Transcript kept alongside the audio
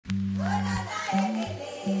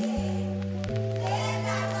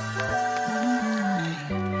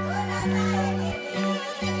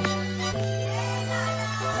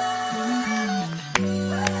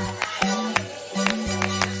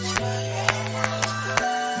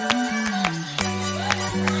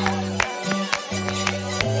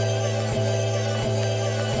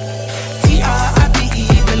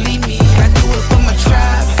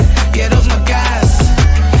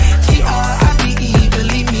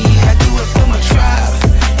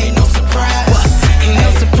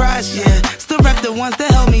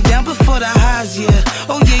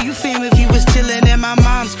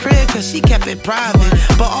it private.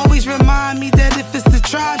 But always remind me that if it's the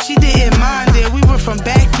tribe, she didn't mind it. We were from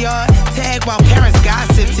backyard, tag while parents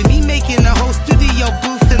gossiped. To me making the whole studio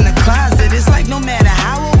booth in the closet. It's like no matter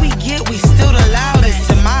how old we get, we still the loudest.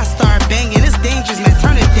 To my start banging, it's dangerous, man,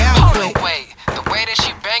 turn it down quick. Wait, the way that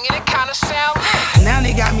she banging, it kinda sound lit. Now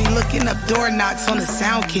they got me looking up door knocks on the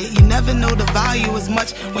sound kit. You never know the value as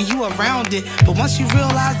much when you around it. But once you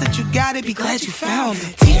realize that you got it, be glad you found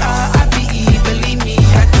it. T.R.I.B.E, believe me,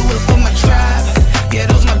 I do it for my tribe. Yeah,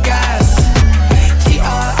 those my guys.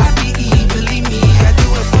 T.R.I.B.E, believe me, I do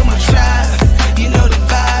it for my tribe. You know the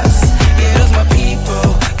vibes. Yeah, those my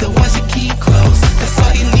people, the ones you keep close. That's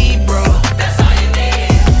all you need, bro. That's all you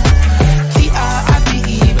need.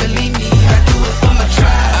 T.R.I.B.E, believe me, I do it for my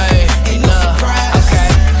tribe. Ain't no surprise. Okay,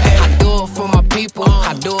 I do it for my people,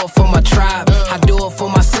 I do it for my tribe, I do it for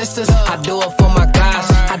my sisters, I do it for my guys,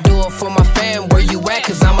 I do it for my fam. Where you at?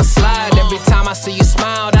 Cause I'ma slide. Every time I see you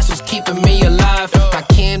smile, that's what's keeping me alive. I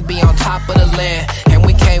can be on top of the land, and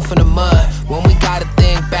we came from the mud. When we gotta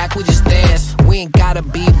think back, we just dance. We ain't gotta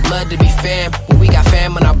be blood to be fam. When we got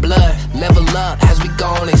fam in our blood, level up as we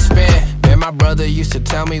go and expand. Man, my brother used to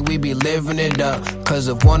tell me we be living it up. Cause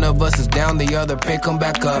if one of us is down, the other pick 'em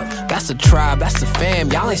back up. That's a tribe, that's a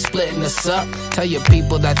fam, y'all ain't splitting us up. Tell your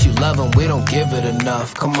people that you love them, we don't give it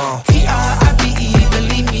enough, come on. T.R.I.B.E,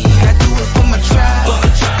 believe me, I do it for my tribe.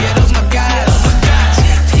 Yeah, those my guys.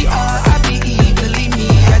 T.R.I.B.E, believe me,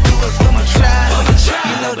 I do it for my tribe.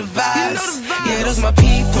 You know the vibes. Yeah, those my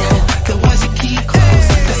people, the ones you keep close.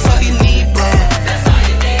 That's all you need, bro. That's all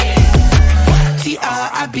you need.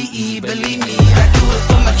 T.R.I.B.E, believe me, I do it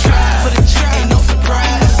for my tribe. For the tribe, ain't no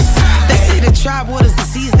surprise. They say the tribe waters the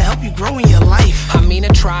seeds to help you grow in your life. I mean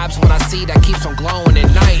the tribe's what I see that keeps on glowing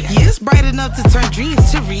at night. Yeah, it's bright enough to turn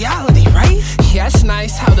dreams to reality, right? Yeah, it's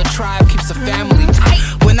nice how the tribe keeps the family tight.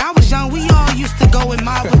 When I was young, we all used to go and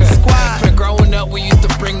mob with the squad. When growing up, we used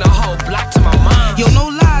to bring the whole block to my mom. Yo, no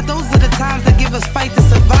lie, those are the times that give us fight to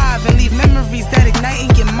survive and leave memories that ignite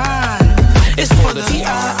in your mind. It's for the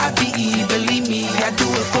T.R.I.B.E, believe me, I do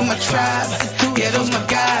it for my tribe. Yeah, those my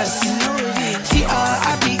guys.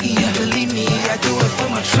 T.R.I.B.E, believe me, I do it for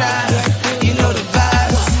my tribe. You know the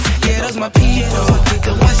vibes. Yeah, those my people.